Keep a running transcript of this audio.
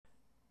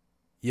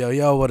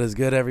Yo, what is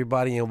good,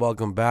 everybody, and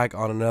welcome back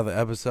on another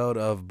episode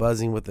of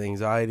Buzzing with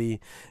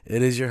Anxiety.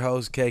 It is your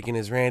host, Cake, and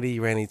it's Randy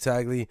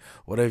Tagley,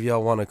 whatever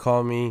y'all want to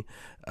call me.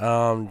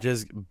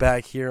 Just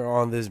back here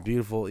on this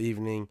beautiful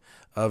evening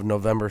of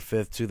November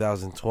 5th,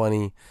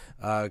 2020.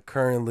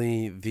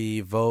 Currently,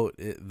 the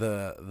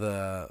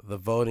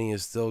voting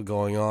is still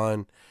going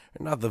on.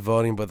 Not the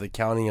voting, but the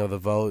counting of the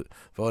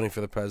voting for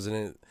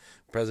the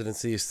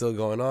presidency is still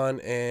going on,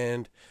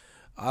 and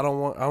I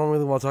don't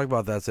really want to talk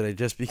about that today,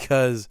 just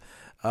because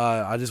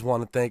I just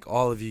want to thank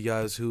all of you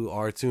guys who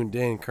are tuned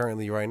in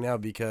currently right now,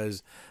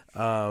 because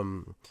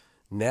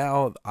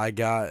now I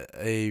got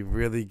a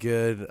really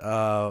good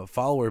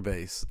follower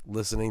base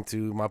listening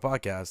to my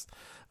podcast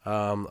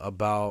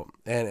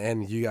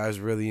and you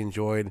guys really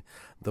enjoyed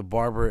the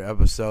barber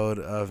episode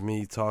of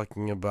me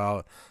talking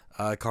about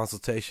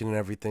consultation and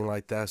everything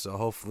like that. So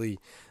hopefully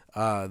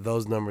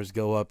those numbers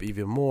go up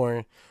even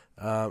more.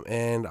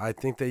 And I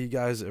think that you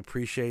guys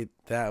appreciate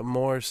that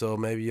more. So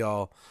maybe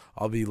I'll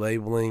be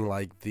labeling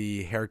like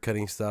the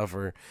haircutting stuff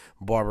or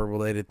barber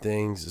related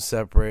things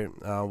separate,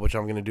 which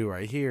I'm gonna do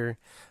right here.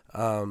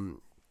 And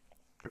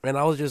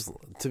I was just,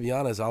 to be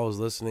honest, I was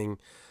listening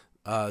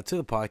to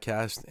the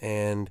podcast,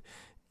 and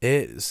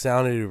it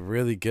sounded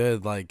really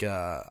good. Like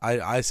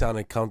I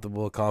sounded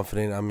comfortable,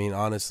 confident. I mean,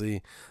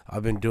 honestly,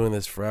 I've been doing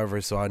this forever,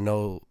 so I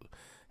know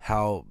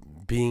how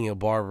being a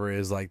barber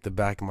is like the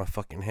back of my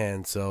fucking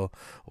hand. So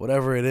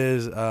whatever it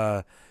is,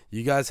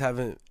 you guys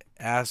haven't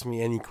asked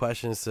me any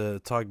questions to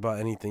talk about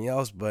anything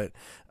else, but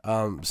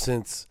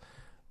since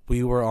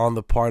we were on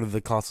the part of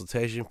the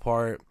consultation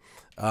part,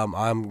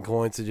 I'm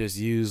going to just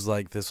use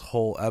like this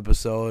whole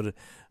episode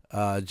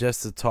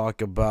just to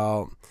talk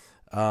about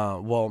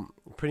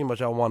pretty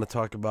much I want to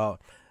talk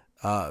about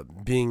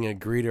being a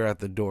greeter at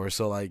the door.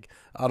 So like,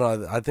 I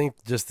don't know, I think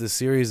just the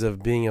series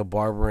of being a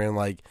barber, and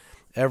like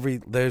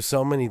there's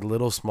so many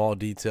little small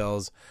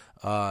details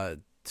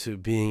to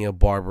being a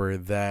barber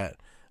that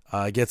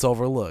gets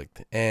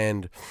overlooked,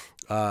 and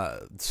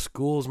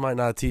schools might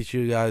not teach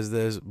you guys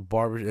this.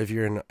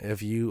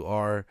 If you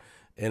are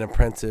an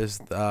apprentice,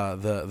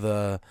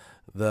 the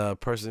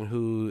person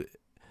who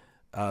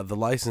the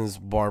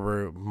licensed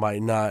barber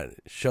might not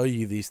show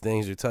you these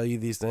things or tell you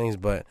these things,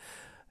 but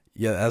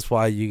yeah, that's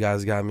why you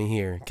guys got me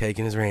here. Cake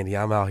and it's Randy.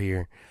 I'm out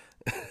here.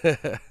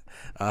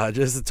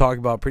 Just to talk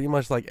about pretty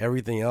much like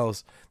everything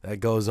else that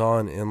goes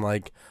on in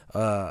like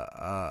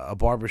a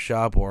barber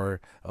shop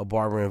or a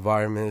barber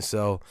environment.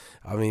 So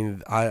I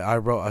mean, I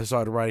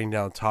started writing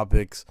down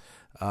topics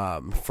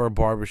for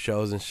barber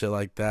shows and shit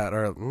like that,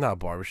 or not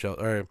barber shows,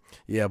 or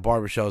yeah,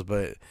 barber shows,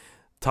 but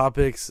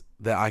topics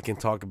that I can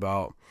talk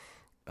about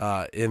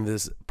in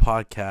this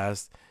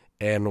podcast.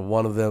 And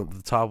one of them,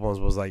 the top ones,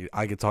 was like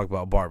I could talk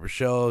about barber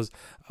shows.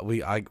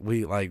 We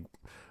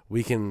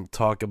can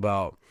talk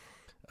about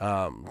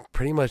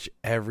pretty much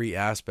every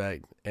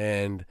aspect,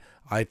 and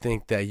I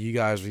think that you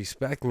guys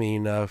respect me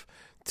enough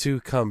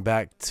to come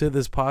back to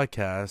this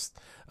podcast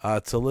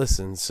to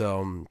listen.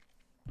 So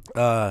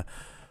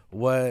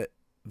what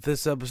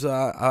this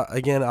episode,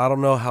 again, I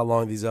don't know how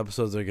long these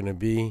episodes are going to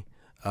be.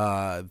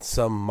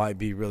 Some might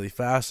be really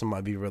fast, some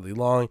might be really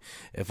long.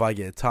 If I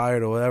get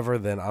tired or whatever,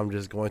 then I'm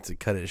just going to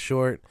cut it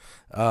short.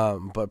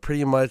 But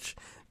pretty much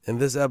in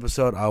this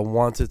episode, I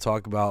want to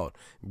talk about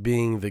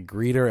being the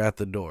greeter at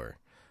the door.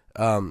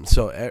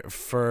 So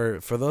for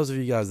those of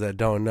you guys that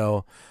don't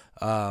know,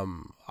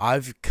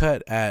 I've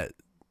cut at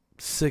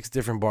 6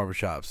 different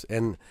barbershops,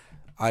 and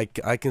I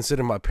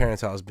consider my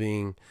parents' house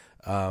being,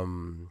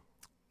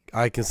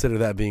 I consider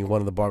that being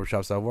one of the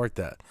barbershops I worked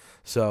at.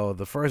 So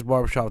the first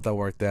barbershop that I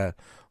worked at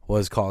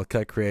was called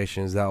Cut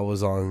Creations. That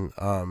was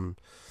on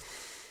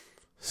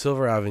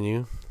Silver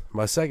Avenue.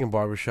 My second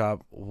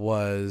barbershop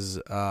was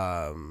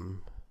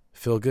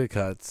Feel Good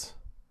Cuts.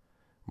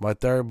 My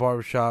third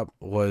barbershop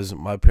was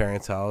my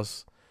parents'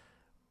 house.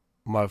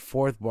 My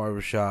fourth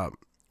barbershop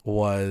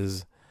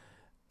was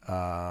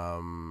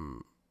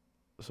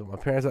so my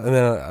parents, and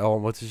then I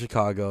went to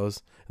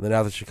Chicago's, and then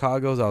after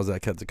Chicago's, I was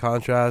at Cut to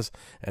Contrast,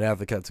 and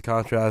after Cut to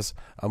Contrast,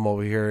 I'm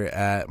over here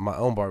at my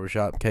own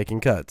barbershop, Cake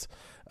and Cuts.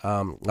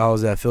 I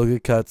was at Feel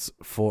Good Cuts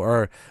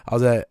I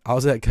was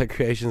at Cut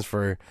Creations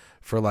for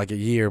like a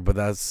year, but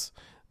I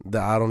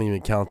don't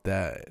even count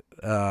that.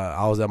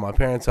 I was at my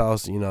parents'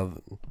 house,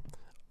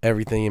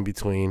 everything in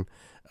between.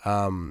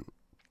 I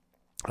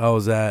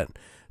was at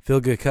Feel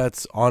Good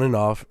Cuts on and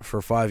off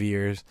for 5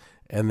 years.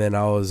 And then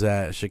I was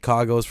at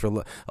Chicago's for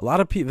a lot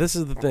of people. This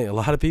is the thing. A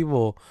lot of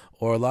people,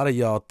 or a lot of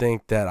y'all,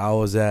 think that I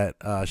was at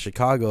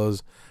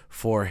Chicago's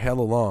for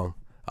hella long.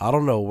 I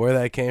don't know where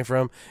that came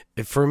from.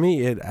 For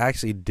me, it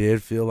actually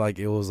did feel like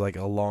it was like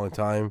a long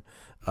time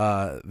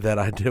that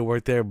I did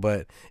work there.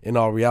 But in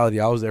all reality,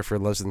 I was there for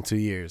less than 2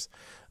 years.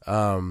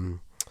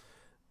 And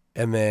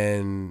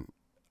then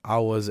I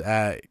was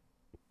at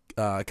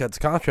Cut to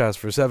Contrast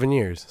for 7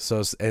 years.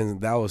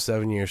 And that was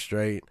 7 years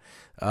straight.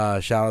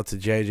 Shout out to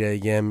JJ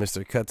again,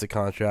 Mr. Cut to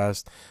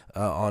Contrast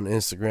on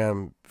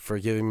Instagram, for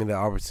giving me the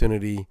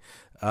opportunity.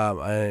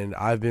 And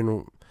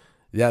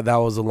that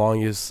was the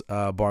longest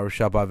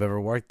barbershop I've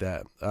ever worked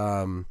at.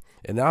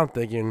 And now I'm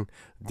thinking,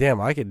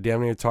 damn, I could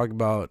damn near talk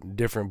about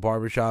different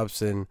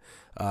barbershops and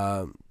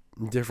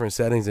different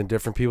settings and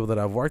different people that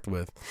I've worked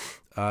with,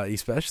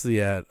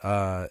 especially at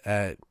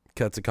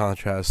Cuts of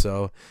Contrast.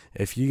 So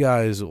if you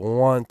guys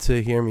want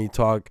to hear me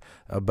talk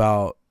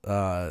about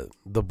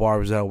the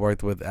barbers that I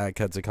worked with at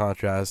Cuts of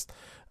Contrast,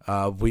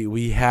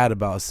 we had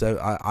about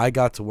I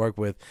got to work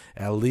with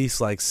at least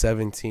like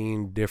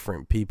 17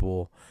 different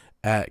people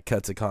at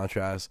Cuts of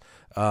Contrast,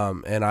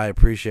 and I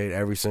appreciate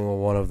every single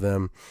one of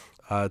them.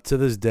 To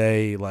this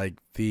day, like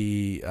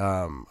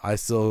I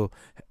still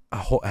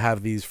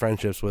have these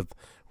friendships with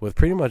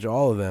pretty much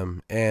all of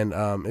them, and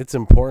it's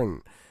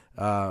important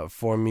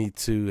for me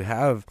to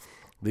have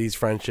these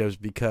friendships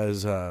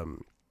because I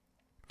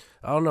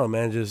don't know,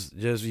 man. Just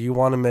you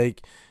want to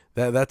make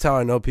that. That's how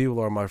I know people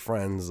are my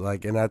friends.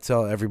 Like, and I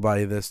tell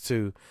everybody this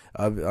too.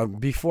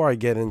 Before I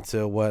get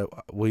into what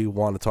we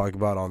want to talk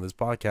about on this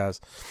podcast,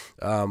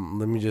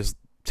 let me just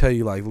tell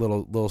you like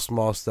little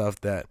small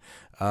stuff that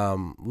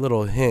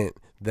little hint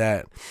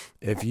that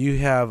if you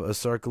have a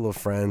circle of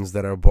friends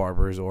that are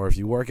barbers, or if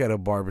you work at a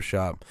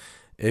barbershop,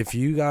 if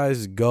you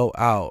guys go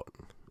out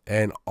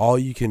and all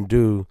you can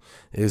do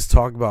is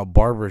talk about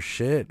barber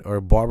shit or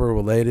barber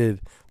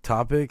related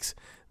topics,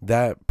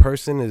 that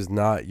person is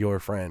not your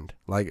friend,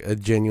 like a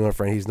genuine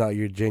friend. He's not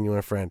your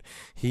genuine friend.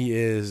 He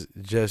is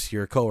just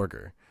your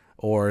coworker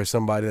or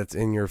somebody that's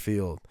in your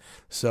field.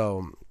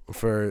 So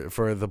for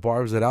the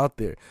barbers that out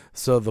there,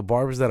 the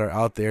barbers that are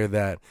out there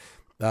that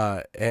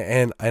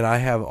and I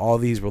have all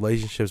these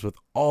relationships with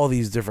all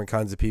these different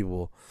kinds of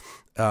people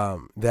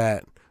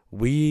that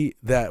we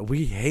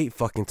hate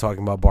fucking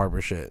talking about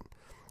barber shit.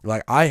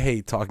 Like, I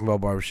hate talking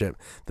about barbershop.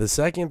 The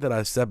second that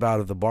I step out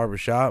of the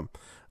barbershop,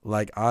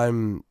 like I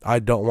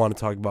don't want to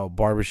talk about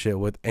barbershop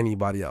with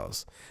anybody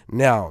else.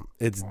 Now,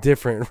 it's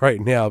different right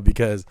now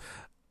because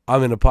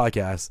I'm in a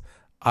podcast.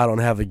 I don't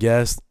have a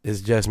guest.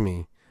 It's just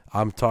me.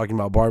 I'm talking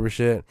about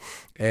barbershop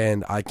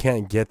and I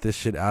can't get this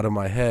shit out of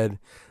my head.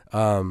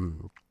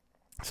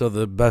 So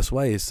the best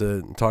way is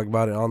to talk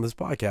about it on this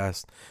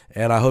podcast.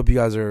 And I hope you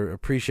guys are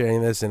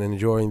appreciating this and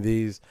enjoying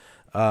these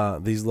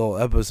little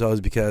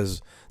episodes,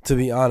 because to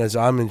be honest,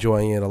 I'm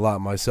enjoying it a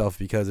lot myself,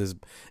 because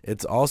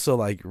it's also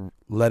like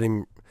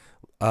letting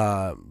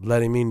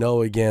me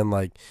know again,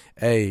 like,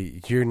 hey,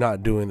 you're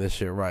not doing this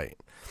shit right.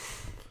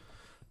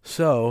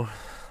 So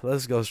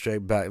let's go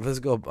straight back.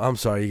 I'm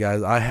sorry, you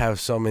guys. I have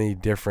so many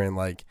different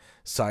like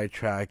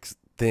sidetracks,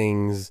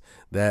 things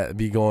that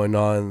be going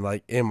on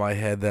like in my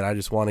head that I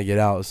just want to get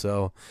out.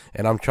 So,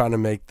 and I'm trying to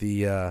make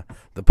the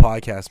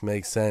podcast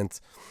make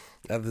sense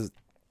at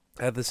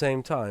the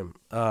same time.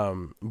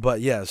 But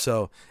yeah,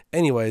 so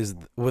anyways,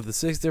 with the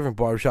 6 different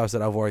barbershops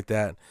that I've worked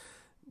at,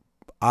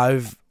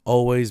 I've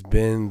always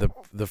been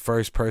the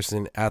first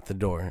person at the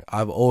door.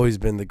 I've always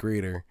been the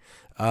greeter.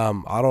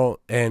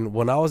 And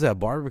when I was at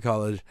barber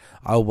college,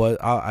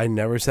 I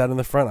never sat in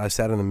the front. I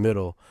sat in the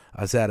middle.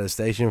 I sat at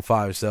Station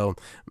 5. So,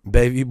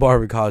 Bayview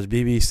Barber College,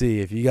 BBC.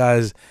 If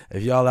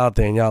y'all out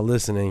there and y'all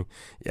listening,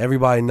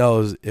 everybody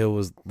knows it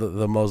was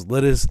the most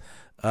littest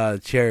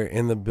chair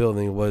in the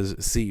building was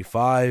seat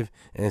 5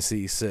 and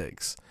seat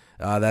 6.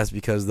 That's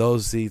because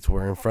those seats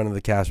were in front of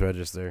the cash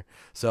register.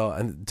 So,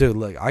 and dude,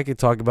 look, I could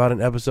talk about an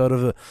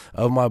episode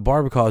of my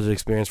barber college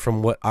experience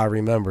from what I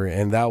remember,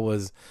 and that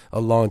was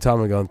a long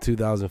time ago in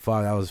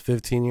 2005. That was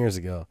 15 years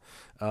ago.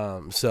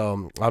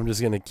 So I'm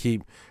just gonna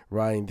keep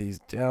writing these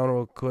down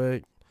real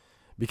quick,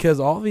 because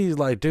all these,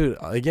 like, dude,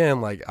 again,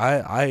 like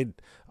I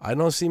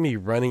don't see me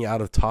running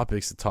out of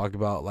topics to talk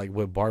about, like,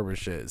 with barber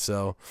shit.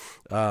 So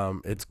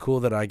it's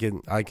cool that I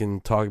can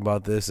talk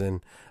about this,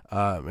 and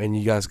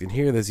you guys can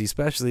hear this,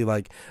 especially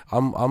like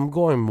I'm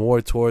going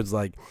more towards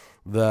like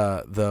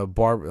the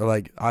barber.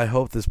 Like, I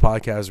hope this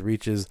podcast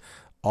reaches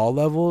all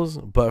levels,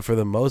 but for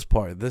the most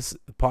part, this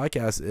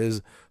podcast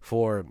is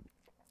for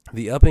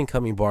the up and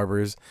coming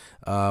barbers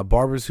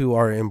who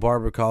are in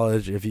barber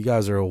college. If you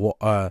guys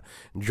are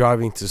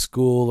driving to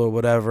school or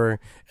whatever,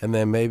 and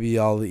then maybe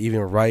I'll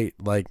even write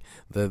like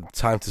the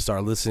time to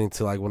start listening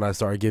to, like, when I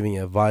start giving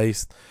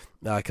advice,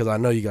 because I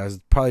know you guys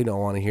probably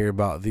don't want to hear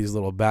about these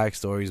little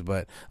backstories,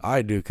 but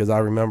I do, because I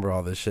remember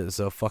all this shit.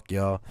 So fuck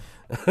y'all.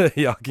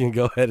 Y'all can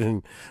go ahead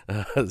and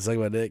suck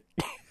my dick.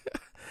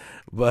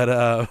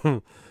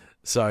 But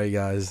sorry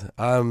guys,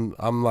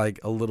 I'm like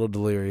a little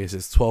delirious.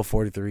 It's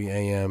 12:43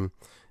 a.m.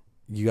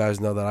 You guys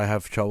know that I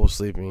have trouble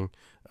sleeping.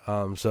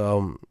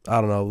 So I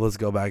don't know. Let's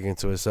go back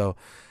into it. So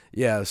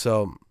yeah.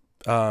 So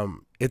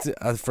it's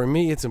for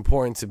me, it's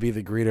important to be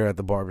the greeter at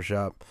the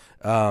barbershop.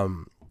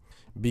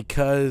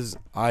 Because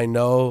I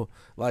know,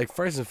 like,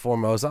 first and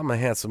foremost, I'm a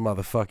handsome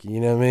motherfucker, you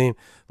know what I mean?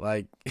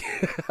 Like,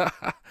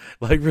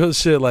 like real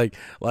shit, like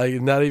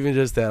not even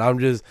just that.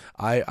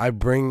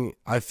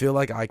 I feel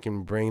like I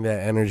can bring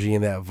that energy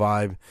and that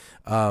vibe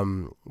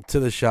to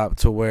the shop,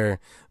 to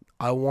where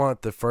I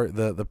want the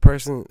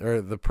person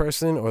or the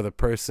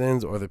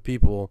persons or the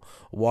people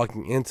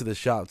walking into the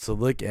shop to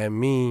look at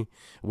me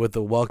with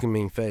a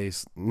welcoming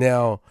face.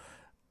 Now,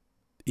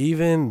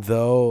 even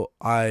though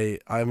I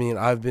mean,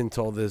 I've been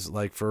told this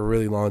like for a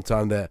really long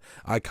time that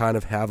I kind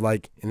of have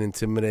like an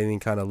intimidating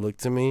kind of look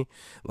to me.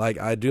 Like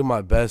I do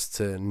my best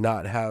to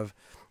not have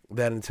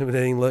that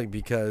intimidating look,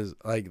 because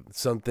like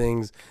some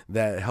things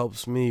that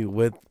helps me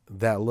with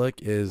that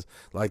look is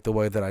like the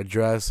way that I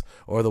dress,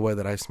 or the way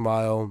that I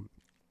smile,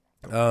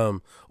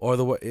 or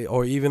the way,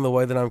 or even the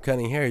way that I'm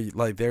cutting hair.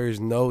 Like there is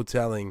no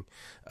telling,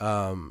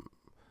 um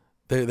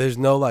there's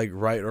no like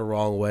right or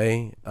wrong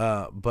way,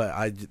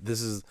 but this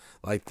is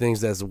like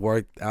things that's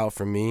worked out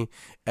for me.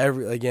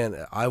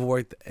 I've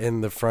worked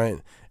in the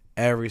front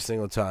every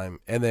single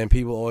time, and then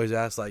people always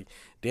ask like,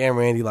 damn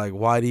Randy, like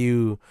why do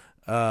you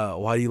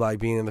like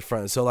being in the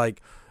front? So like,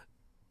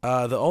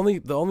 the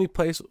only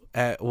place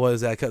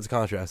was at Cuts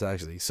Contrast,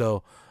 actually.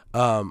 So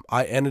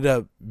I ended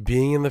up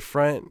being in the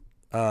front,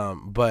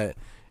 but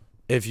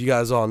if you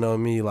guys all know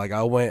me, like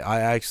I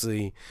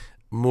actually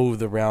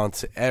moved around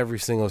to every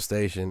single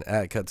station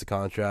at Cut to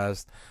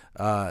Contrast,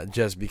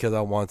 just because I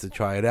wanted to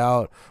try it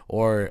out,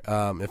 or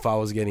if I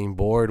was getting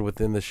bored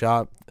within the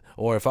shop,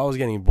 or if I was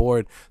getting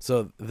bored.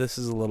 So this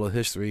is a little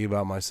history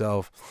about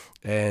myself,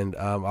 and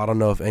I don't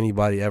know if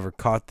anybody ever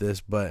caught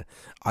this, but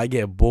I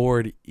get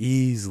bored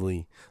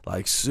easily,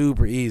 like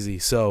super easy.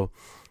 So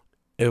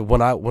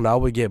when I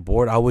would get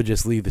bored, I would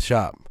just leave the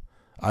shop.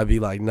 I'd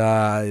be like,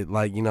 nah,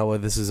 like, you know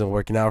what, this isn't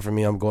working out for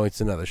me. I'm going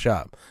to another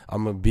shop.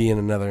 I'm going to be in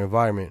another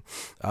environment,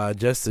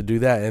 just to do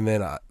that. And then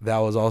that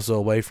was also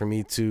a way for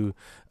me to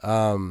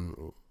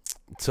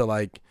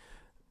like,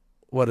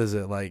 what is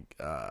it? Like,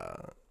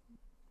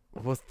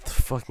 what the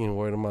fucking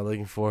word am I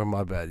looking for?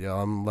 My bad,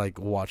 y'all. I'm like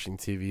watching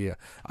TV.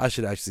 I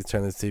should actually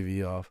turn this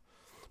TV off.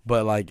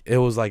 But like it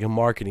was like a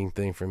marketing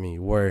thing for me,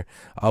 where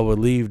I would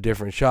leave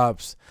different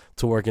shops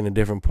to work in a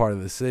different part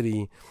of the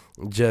city,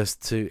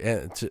 just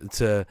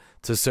to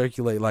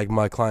circulate like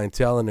my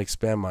clientele and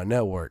expand my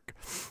network.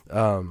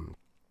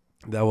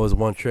 That was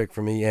one trick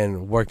for me.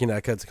 And working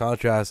at Cut to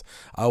Contrast,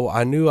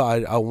 I knew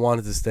I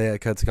wanted to stay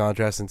at Cut to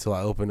Contrast until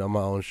I opened up my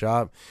own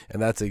shop,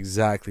 and that's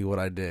exactly what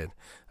I did.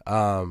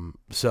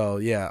 So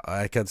yeah,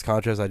 at Cut to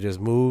Contrast, I just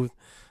moved,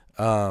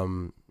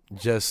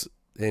 just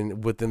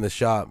within the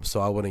shop, so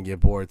I wouldn't get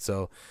bored.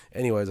 So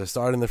anyways, I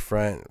started in the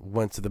front,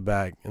 went to the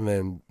back, and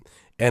then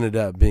ended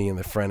up being in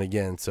the front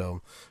again.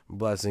 So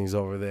blessings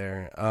over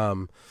there.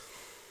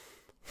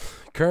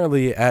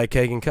 Currently at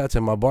Cake and Cuts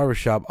in my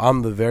barbershop,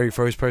 I'm the very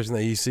first person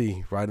that you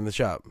see right in the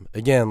shop.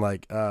 Again,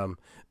 like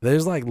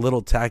there's like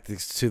little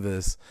tactics to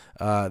this,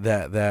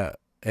 that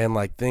and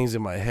like things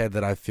in my head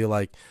that I feel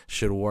like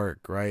should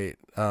work, right?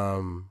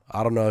 I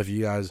don't know if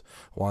you guys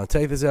want to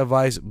take this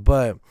advice,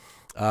 but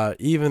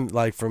even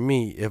like for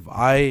me, if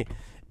I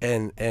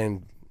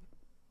and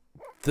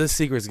this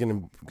secret is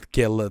gonna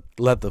get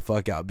let the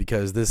fuck out,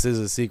 because this is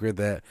a secret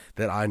that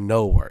I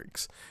know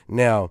works.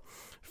 Now,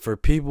 for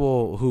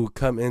people who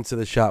come into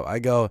the shop, I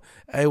go,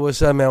 "Hey,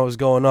 what's up, man? What's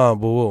going on?"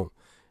 Boo boo,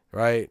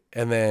 right?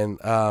 And then,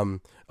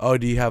 oh,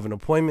 do you have an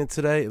appointment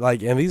today?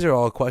 Like, and these are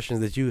all questions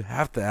that you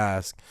have to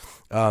ask.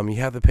 You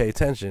have to pay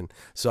attention.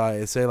 So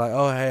I say like,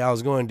 "Oh, hey,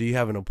 how's it going? Do you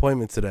have an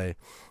appointment today?"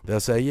 They'll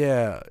say,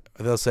 "Yeah."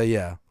 They'll say,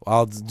 "Yeah."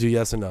 I'll do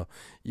yes and no.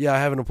 Yeah, I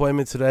have an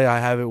appointment today. I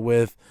have it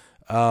with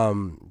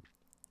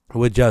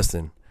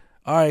Justin.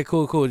 All right,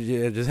 cool.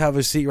 Yeah, just have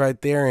a seat right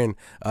there, and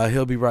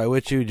he'll be right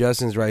with you.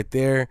 Justin's right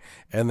there.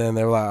 And then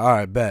they're like, all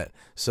right, bet.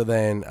 So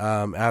then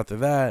after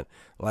that,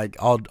 like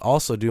I'll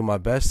also do my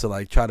best to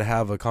like try to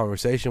have a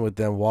conversation with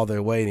them while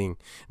they're waiting.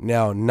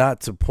 Now, not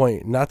to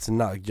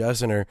knock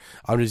Justin, or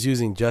I'm just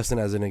using Justin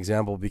as an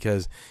example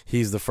because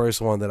he's the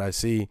first one that I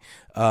see.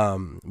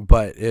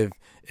 But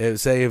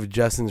if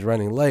Justin's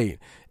running late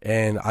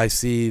and I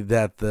see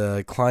that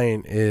the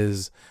client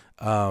is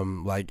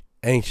like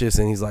anxious,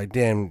 and he's like,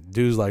 damn,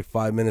 dude's like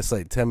 5 minutes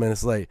late, 10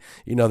 minutes late,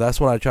 that's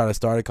when I try to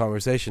start a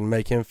conversation,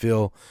 make him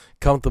feel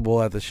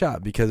comfortable at the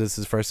shop, because it's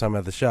his first time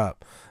at the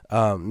shop.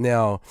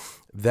 Now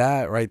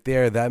that right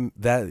there,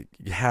 that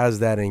has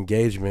that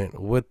engagement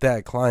with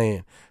that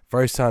client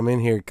first time in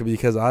here,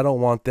 because I don't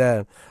want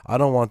them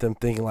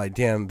thinking like,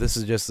 damn, this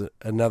is just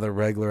another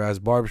regular ass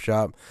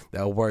barbershop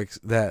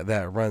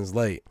that runs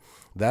late.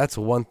 That's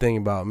one thing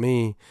about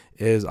me,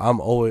 is I'm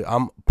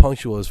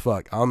punctual as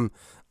fuck. I'm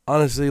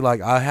honestly,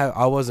 like,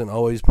 I wasn't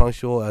always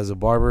punctual as a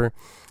barber,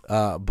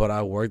 but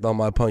I worked on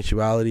my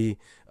punctuality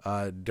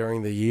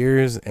during the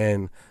years,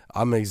 and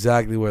I'm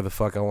exactly where the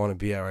fuck I want to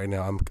be at right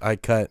now.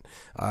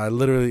 I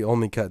literally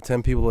only cut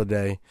 10 people a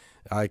day.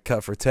 I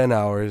cut for 10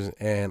 hours,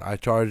 and I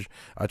charge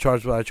what I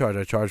charge.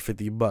 I charge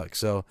 $50.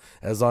 So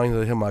as long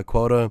as I hit my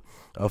quota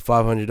of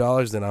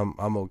 $500, then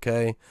I'm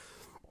okay.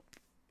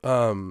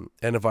 And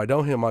if I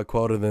don't hit my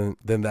quota,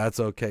 then that's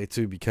okay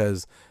too,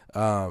 because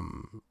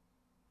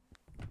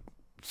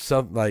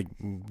some like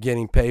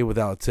getting paid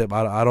without a tip,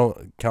 I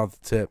don't count the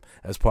tip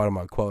as part of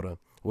my quota,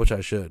 which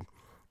I should.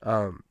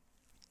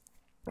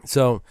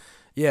 So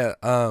yeah,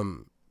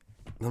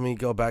 let me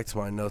go back to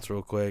my notes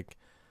real quick.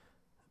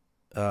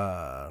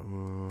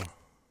 So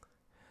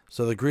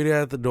the greeter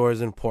at the door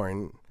is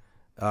important.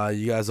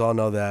 You guys all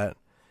know that.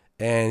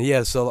 And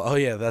yeah, so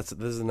this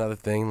is another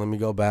thing. Let me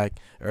go back,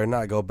 or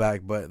not go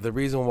back, but the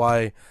reason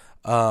why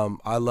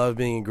I love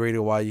being a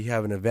greeter, why you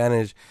have an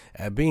advantage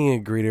at being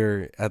a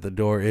greeter at the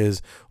door,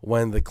 is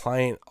when the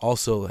client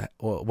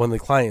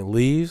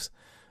leaves.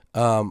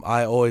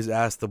 I always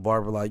ask the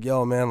barber, like,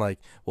 yo man, like,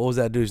 what was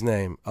that dude's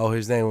name? Oh,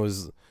 his name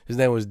was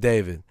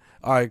David.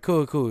 All right,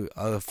 cool.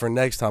 For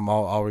next time,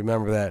 I'll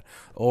remember that.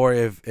 Or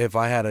if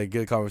I had a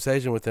good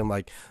conversation with him,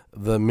 like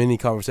the mini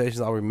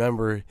conversations, I'll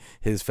remember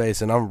his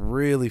face, and I'm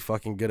really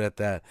fucking good at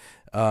that.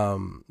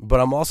 But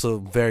I'm also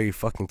very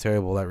fucking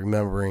terrible at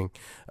remembering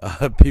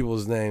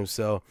people's names.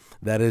 So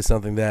that is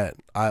something that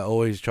I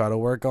always try to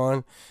work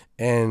on.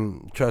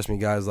 And trust me,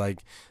 guys, like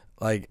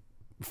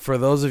for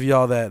those of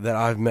y'all that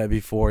I've met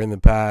before in the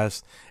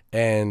past,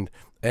 and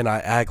I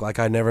act like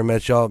I never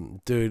met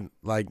y'all, dude,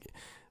 like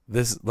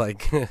this,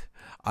 like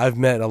I've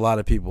met a lot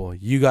of people.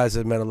 You guys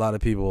have met a lot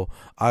of people.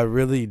 I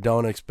really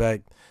don't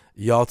expect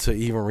y'all to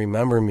even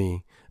remember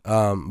me.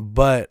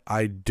 But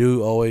I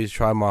do always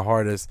try my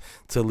hardest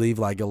to leave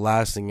like a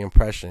lasting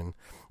impression.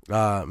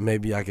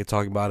 Maybe I could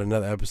talk about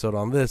another episode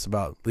on this,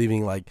 about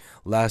leaving like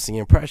lasting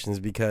impressions,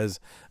 because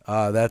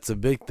that's a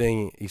big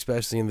thing,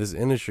 especially in this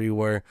industry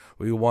where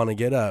we want to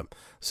get up.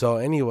 So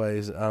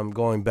anyways,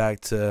 going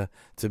back to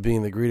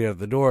being the greeter at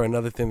the door,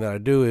 another thing that I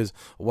do is,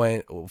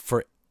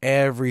 for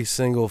every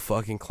single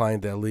fucking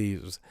client that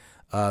leaves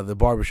the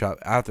barbershop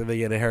after they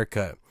get a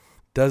haircut,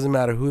 doesn't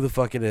matter who the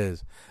fuck it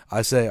is,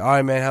 I say, all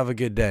right, man, have a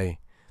good day.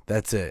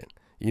 That's it.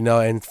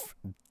 And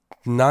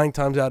 9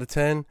 times out of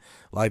 10,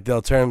 like,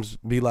 they'll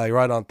be like,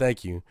 right on,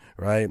 thank you,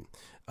 right?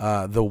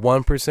 The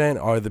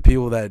 1% are the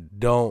people that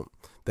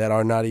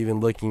are not even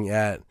looking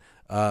at,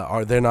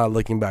 they're not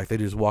looking back. They're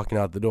just walking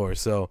out the door.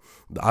 So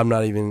I'm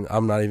not even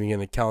going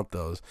to count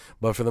those.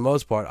 But for the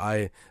most part,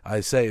 I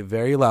say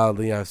very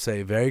loudly, I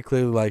say very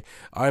clearly, like,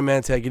 all right,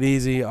 man, take it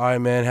easy. All right,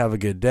 man, have a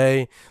good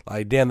day.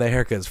 Like, damn, that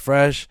haircut's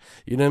fresh.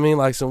 You know what I mean?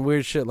 Like, some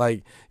weird shit,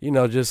 like,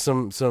 just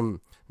some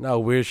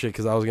not weird shit,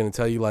 because I was going to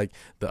tell you like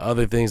the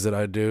other things that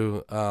I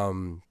do.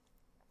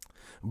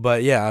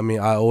 But yeah, I mean,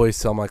 I always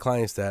tell my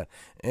clients that.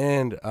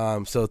 And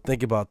so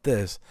think about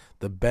this,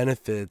 the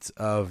benefits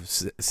of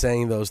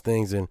saying those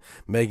things and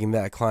making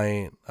that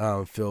client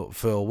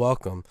feel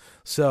welcome.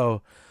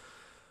 So,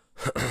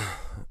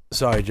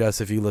 sorry, Jess,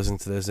 if you listen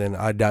to this, and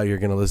I doubt you're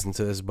going to listen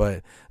to this,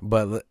 but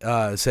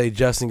say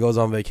Justin goes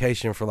on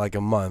vacation for like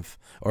a month,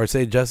 or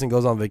say Justin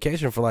goes on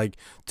vacation for like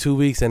 2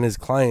 weeks, and his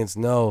clients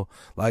know,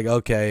 like,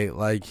 okay,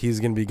 like, he's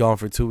going to be gone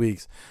for 2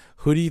 weeks.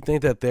 Who do you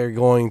think that they're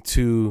going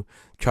to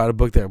try to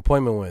book their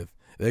appointment with?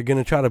 They're going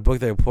to try to book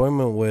their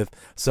appointment with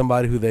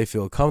somebody who they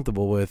feel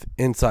comfortable with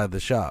inside the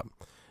shop.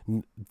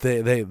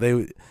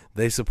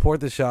 They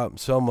support the shop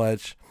so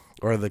much,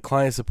 or the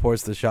client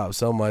supports the shop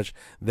so much,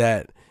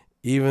 that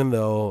even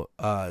though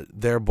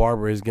their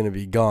barber is going to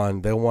be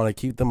gone, they want to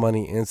keep the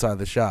money inside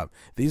the shop.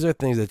 These are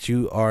things that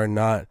you are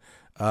not.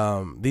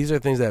 These are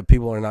things that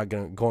people are not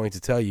going to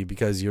tell you,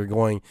 because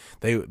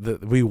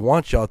we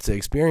want y'all to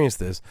experience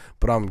this,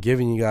 but I'm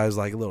giving you guys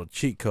like a little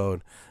cheat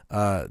code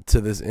to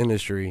this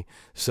industry.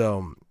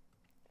 So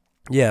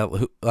yeah,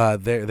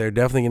 they're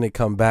definitely going to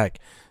come back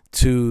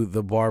to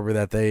the barber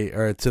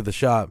to the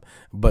shop,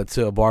 but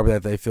to a barber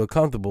that they feel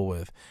comfortable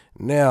with.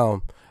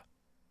 Now,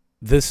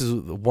 this is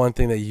one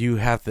thing that you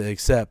have to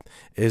accept,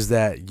 is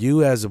that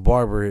you, as a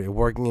barber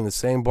working in the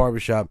same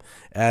barbershop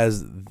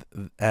as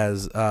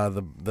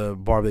the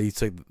barber that you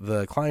took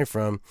the client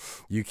from,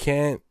 you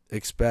can't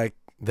expect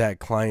that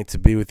client to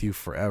be with you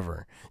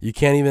forever. You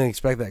can't even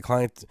expect that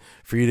client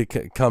for you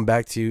to come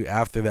back to you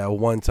after that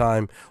one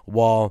time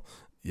while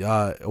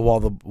your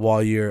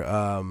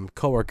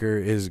coworker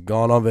is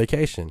gone on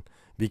vacation.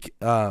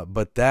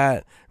 But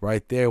that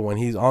right there, when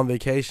he's on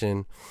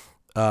vacation,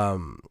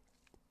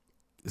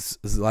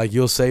 it's like,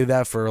 you'll save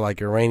that for like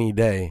a rainy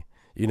day.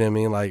 You know what I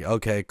mean? Like,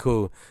 okay,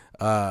 cool.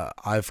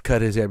 I've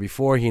cut his hair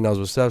before. He knows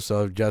what's up.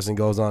 So if Justin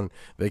goes on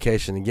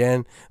vacation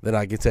again, then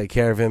I can take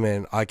care of him,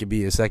 and I could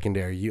be a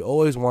secondary. You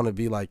always want to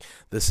be like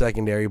the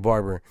secondary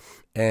barber,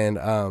 and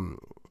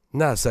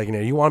not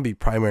secondary. You want to be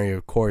primary,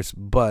 of course,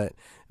 but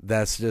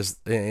that's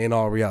just, in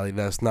all reality,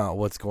 that's not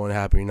what's going to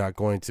happen. You're not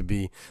going to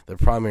be the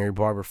primary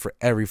barber for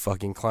every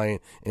fucking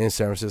client in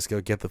San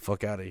Francisco. Get the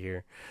fuck out of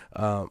here.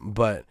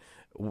 But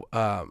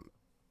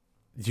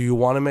you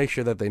want to make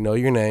sure that they know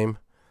your name,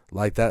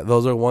 like that.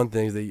 Those are one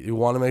things that you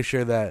want to make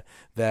sure that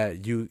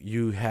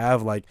you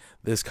have like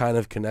this kind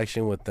of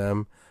connection with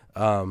them,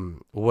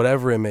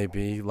 whatever it may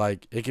be.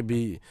 Like, it could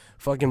be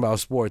fucking about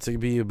sports, it could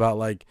be about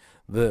like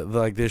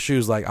their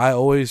shoes. Like, I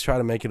always try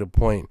to make it a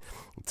point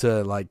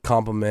to like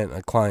compliment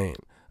a client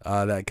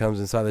that comes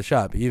inside the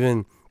shop,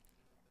 even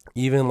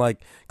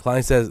like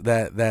clients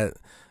that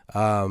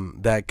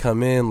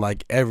come in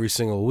like every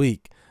single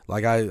week.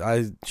 Like,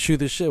 I shoot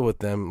the shit with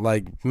them,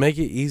 like, make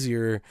it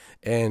easier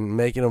and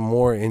make it a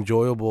more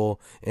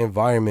enjoyable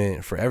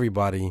environment for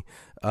everybody,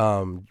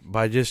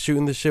 by just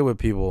shooting the shit with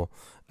people.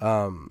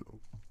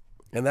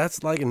 And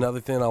that's like another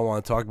thing I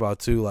want to talk about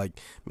too, like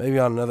maybe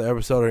on another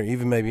episode or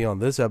even maybe on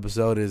this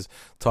episode, is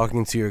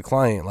talking to your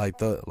client.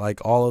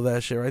 Like all of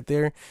that shit right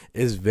there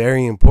is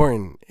very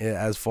important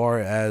as far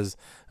as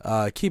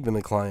keeping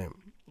the client.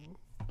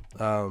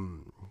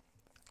 Um,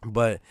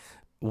 but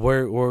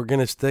we're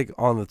gonna stick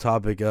on the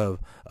topic of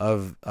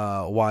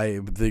why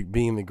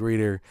being the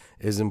greeter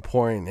is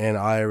important, and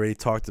I already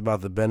talked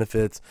about the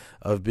benefits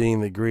of being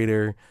the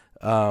greeter.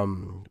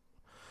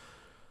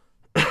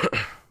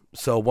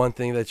 So one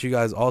thing that you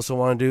guys also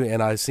want to do,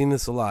 and I've seen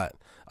this a lot.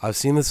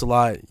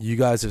 You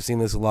guys have seen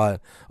this a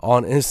lot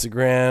on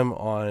Instagram,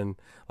 on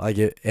like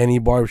any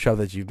barbershop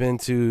that you've been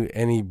to,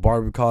 any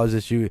barber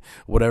college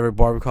whatever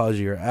barber college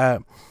you're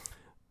at.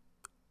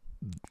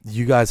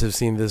 You guys have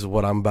seen this,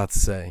 what I'm about to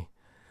say.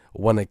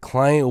 When a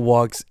client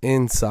walks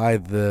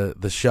inside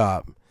the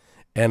shop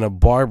and a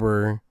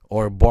barber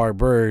or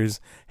barbers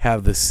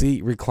have the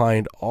seat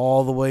reclined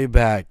all the way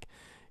back,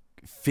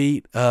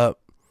 feet up,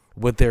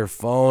 with their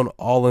phone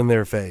all in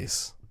their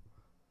face.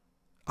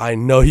 I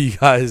know you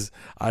guys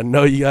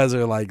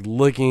are like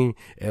looking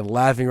and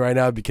laughing right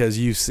now because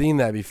you've seen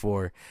that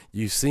before.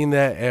 You've seen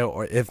that,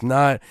 or if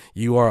not,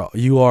 you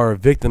are a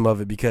victim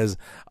of it, because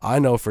I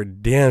know for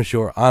damn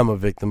sure I'm a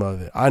victim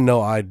of it. I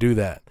know I do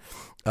that.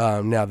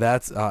 Now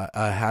that's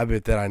a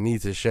habit that I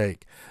need to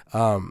shake.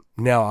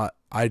 Now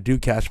I do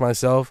catch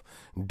myself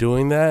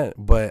doing that,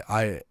 but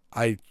I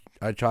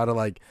try to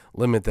like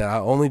limit that. I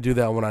only do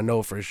that when I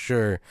know for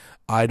sure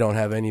I don't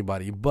have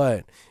anybody.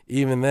 But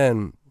even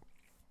then,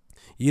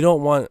 you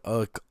don't want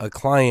a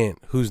client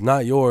who's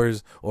not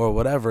yours or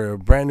whatever, a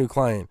brand new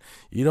client.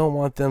 You don't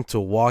want them to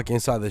walk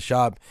inside the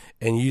shop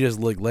and you just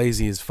look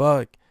lazy as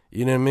fuck.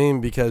 You know what I mean?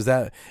 Because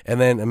that,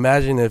 and then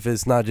imagine if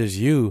it's not just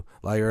you,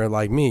 or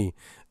like me.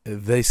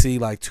 They see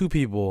like two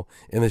people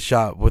in the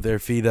shop with their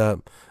feet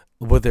up,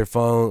 with their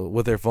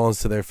phones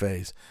to their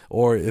face,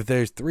 or if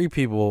there's three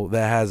people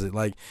that has it,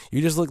 like,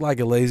 you just look like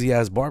a lazy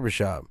ass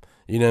barbershop.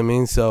 You know what I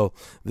mean? So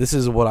this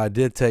is what I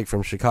did take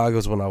from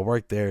Chicago's when I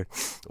worked there,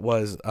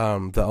 was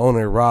the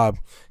owner, Rob,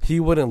 he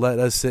wouldn't let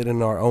us sit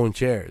in our own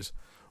chairs.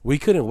 We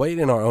couldn't wait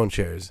in our own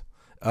chairs.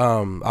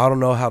 I don't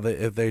know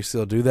if they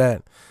still do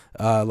that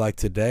like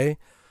today.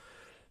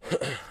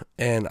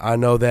 And I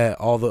know that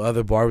all the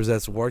other barbers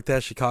that's worked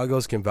at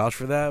Chicago's can vouch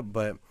for that,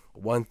 but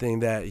one thing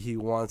that he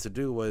wanted to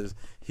do was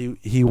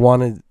he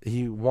wanted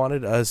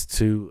us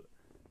to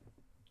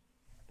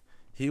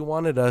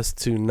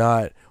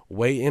not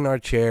wait in our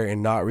chair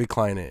and not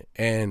recline it.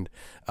 And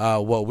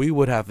what we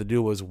would have to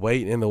do was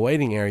wait in the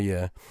waiting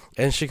area.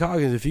 And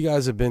Chicago's, if you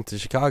guys have been to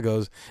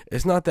Chicago's,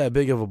 it's not that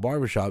big of a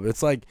barbershop.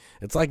 It's like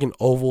an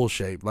oval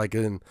shape, like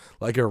a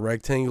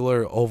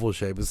rectangular oval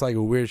shape. It's like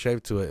a weird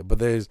shape to it. But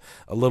there's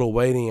a little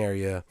waiting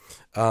area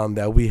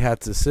that we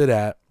had to sit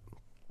at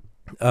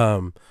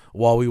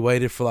while we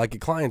waited for like a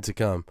client to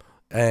come.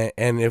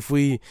 And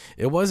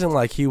it wasn't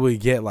like he would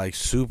get like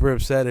super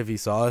upset if he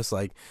saw us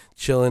like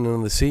chilling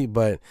in the seat,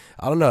 but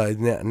I don't know.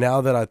 Now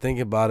that I think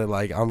about it,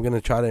 like, I'm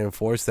gonna try to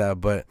enforce that.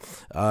 But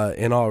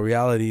in all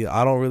reality,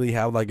 I don't really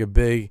have like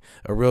a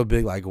real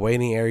big like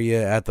waiting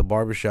area at the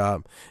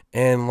barbershop.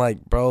 And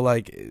like, bro,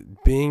 like,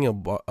 being a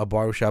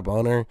barbershop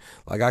owner,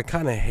 like, I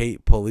kind of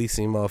hate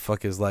policing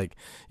motherfuckers. Like,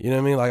 you know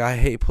what I mean? Like, I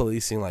hate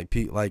policing like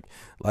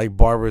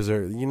barbers,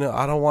 or, you know,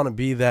 I don't want to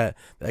be that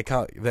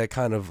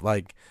kind of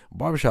like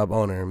barbershop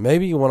owner.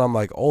 Maybe when I'm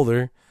like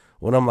older,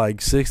 when I'm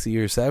like 60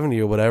 or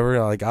 70 or whatever,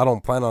 like, I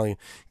don't plan on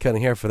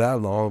cutting hair for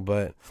that long,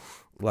 but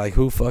like,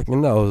 who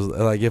fucking knows?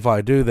 Like, if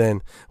I do,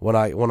 then when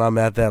I'm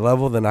at that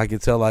level, then I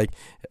could tell I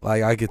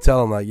could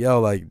tell them, like,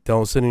 yo, like,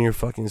 don't sit in your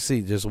fucking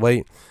seat, just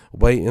wait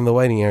in the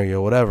waiting area,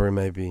 whatever it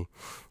may be.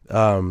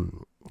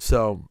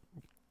 So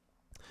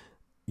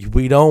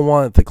we don't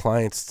want the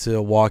clients to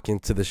walk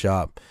into the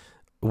shop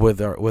with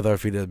our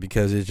feet up,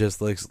 because you just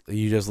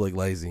look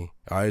lazy.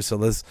 All right, so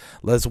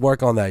let's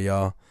work on that,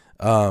 y'all.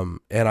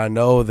 And I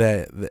know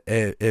that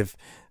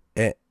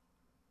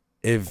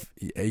if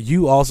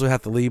you also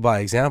have to lead by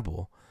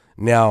example.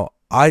 Now,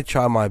 I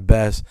try my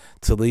best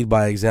to lead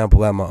by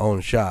example at my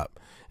own shop.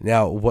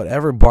 Now,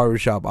 whatever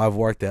barbershop I've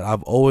worked at,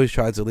 I've always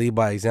tried to lead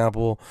by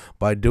example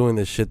by doing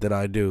the shit that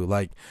I do.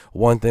 Like,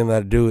 one thing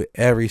that I do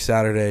every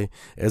Saturday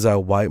is I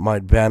wipe my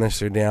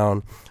banister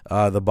down,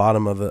 the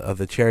bottom of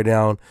the chair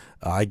down.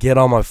 I get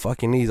on my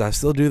fucking knees. I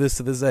still do this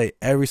to this day,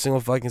 every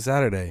single fucking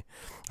Saturday.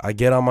 I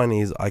get on my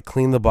knees, I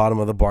clean the bottom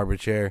of the barber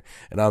chair,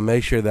 and I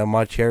make sure that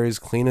my chair is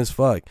clean as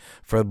fuck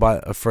for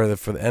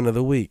the end of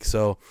the week.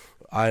 So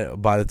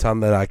by the time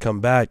that I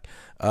come back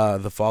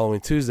the following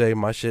Tuesday,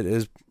 my shit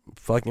is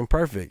fucking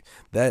perfect.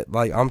 That,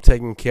 like, I'm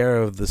taking care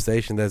of the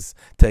station that's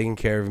taking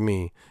care of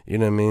me. You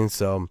know what I mean?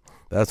 So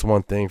that's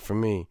one thing for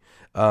me.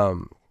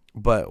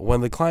 But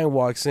when the client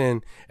walks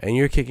in and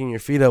you're kicking your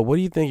feet up, what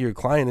do you think your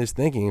client is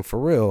thinking, for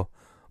real?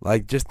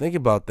 Like, just think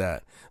about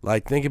that.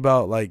 Like, think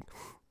about what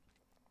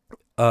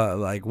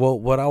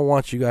I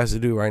want you guys to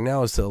do right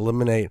now is to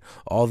eliminate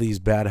all these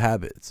bad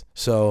habits.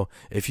 So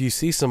if you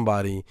see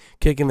somebody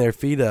kicking their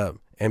feet up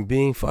and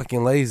being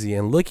fucking lazy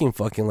and looking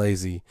fucking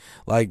lazy,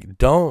 like,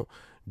 don't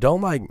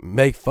don't like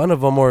make fun of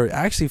them, or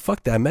actually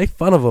fuck that, make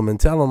fun of them and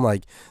tell them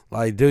like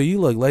dude, you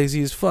look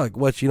lazy as fuck.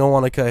 What, you don't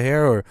want to cut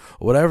hair or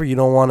whatever? You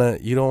don't want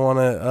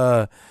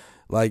to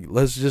like,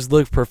 let's just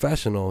look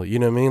professional. You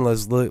know what I mean?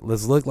 Let's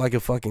look like a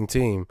fucking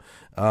team.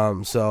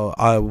 So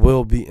I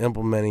will be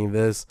implementing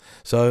this.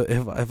 So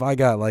if I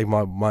got like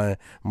my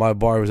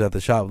barbers at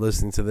the shop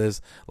listening to this,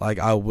 like,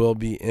 I will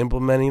be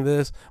implementing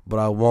this, but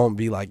I won't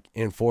be like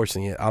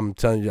enforcing it. I'm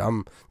telling you,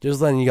 I'm just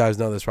letting you guys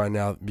know this right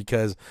now,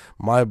 because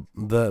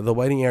the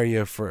waiting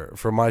area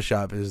for my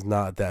shop is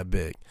not that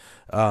big.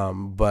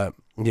 But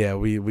yeah,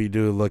 we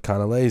do look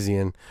kind of lazy,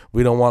 and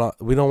we don't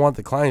want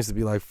the clients to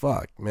be like,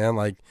 fuck, man,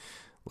 like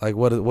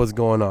what's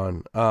going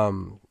on?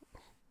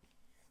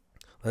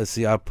 Let's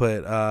see. I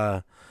put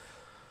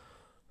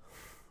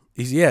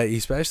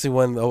especially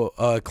when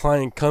a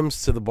client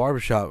comes to the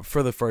barbershop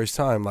for the first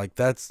time, like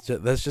that's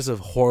just a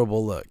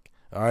horrible look.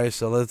 All right,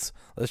 so let's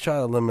try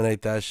to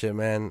eliminate that shit,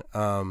 man.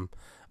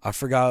 I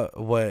forgot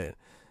what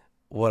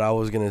I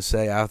was gonna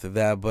say after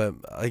that, but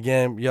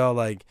again, y'all,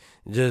 like,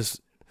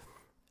 just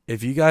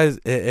if you guys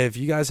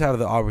have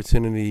the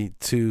opportunity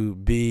to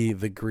be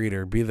the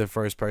greeter, be the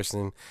first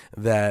person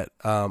that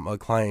a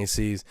client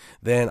sees,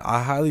 then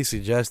I highly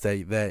suggest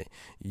that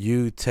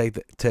you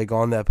take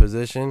on that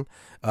position.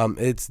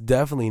 It's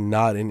definitely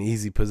not an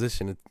easy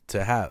position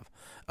to have.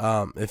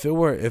 If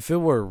it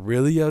were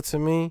really up to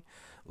me,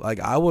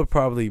 like, I would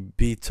probably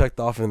be tucked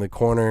off in the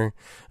corner,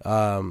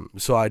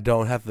 so I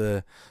don't have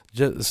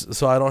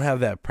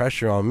that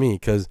pressure on me,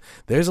 because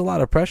there's a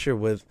lot of pressure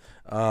with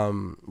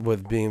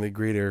being the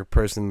greeter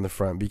person in the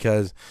front,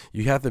 because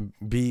you have to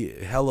be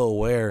hella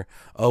aware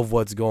of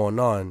what's going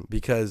on,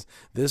 because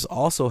this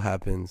also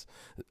happens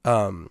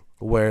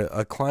where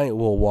a client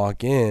will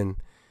walk in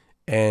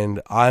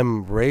and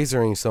I'm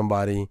razoring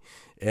somebody,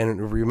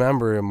 and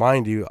remember,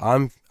 mind you,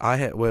 I'm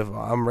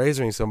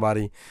razoring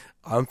somebody,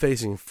 I'm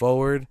facing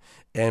forward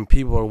and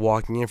people are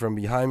walking in from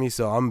behind me,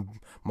 so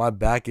my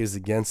back is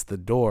against the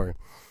door.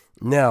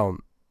 Now,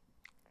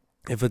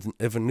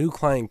 if a new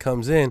client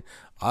comes in,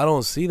 I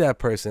don't see that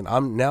person.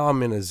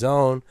 I'm in a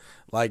zone.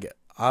 Like,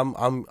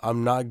 I'm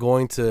not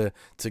going to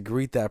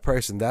greet that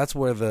person. That's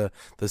where the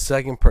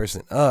second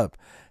person up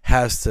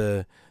has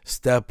to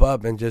step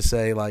up and just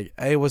say, like,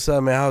 hey, what's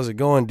up, man? How's it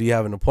going? Do you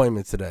have an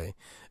appointment today?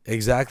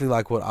 Exactly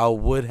like what I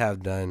would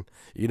have done.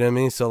 You know what I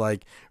mean? So,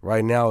 like,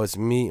 right now it's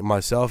me,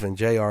 myself, and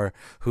JR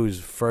who's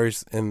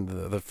first in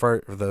the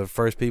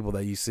first people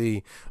that you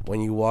see when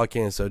you walk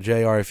in. So,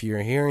 JR, if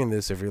you're hearing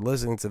this, if you're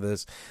listening to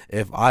this,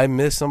 if I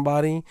miss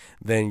somebody,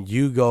 then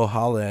you go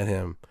holler at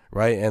him,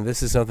 right? And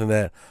this is something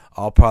that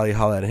I'll probably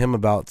holler at him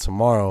about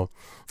tomorrow.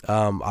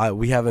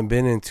 We haven't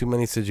been in too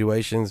many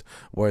situations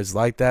where it's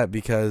like that,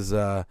 because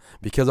I'm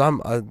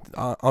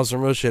on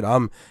some real shit.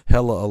 I'm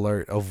hella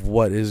alert of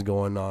what is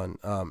going on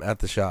at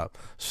the shop.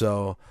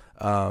 So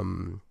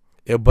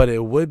but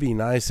it would be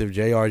nice if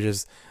JR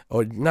just,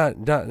 or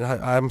not.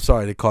 I'm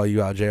sorry to call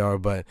you out, JR,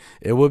 but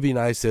it would be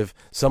nice if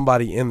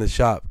somebody in the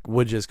shop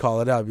would just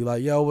call it out, be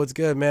like, "Yo, what's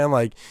good, man?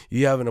 Like,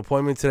 you have an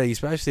appointment today?"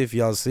 Especially if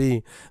y'all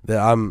see that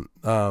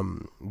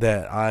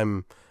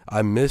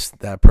I missed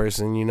that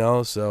person, you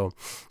know. So,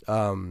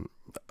 the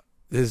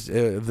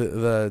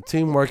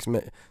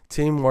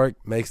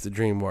teamwork makes the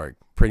dream work,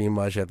 pretty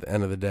much, at the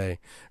end of the day,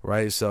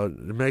 right? So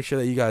make sure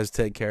that you guys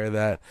take care of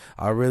that.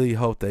 I really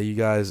hope that you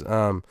guys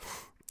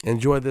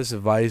enjoy this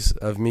advice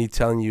of me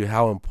telling you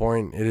how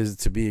important it is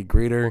to be a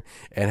greeter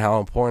and how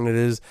important it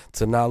is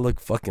to not look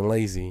fucking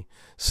lazy.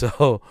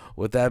 So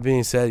with that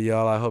being said,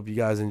 y'all, I hope you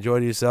guys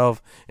enjoyed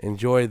yourself,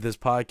 enjoyed this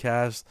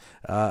podcast.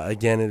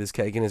 Again, it is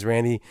Cake and it's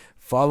Randy.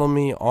 Follow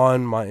me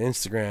on my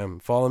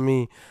Instagram. Follow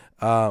me.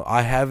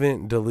 I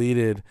haven't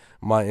deleted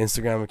my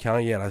Instagram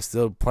account yet. I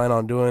still plan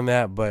on doing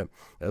that, but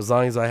as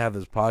long as I have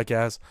this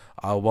podcast,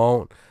 I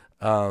won't.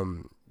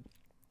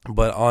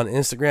 But on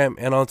Instagram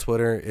and on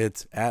Twitter,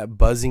 it's at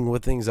Buzzing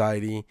with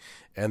Anxiety,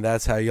 and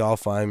that's how y'all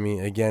find me.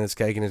 Again, it's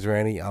Cake and it's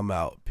Randy. I'm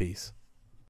out. Peace.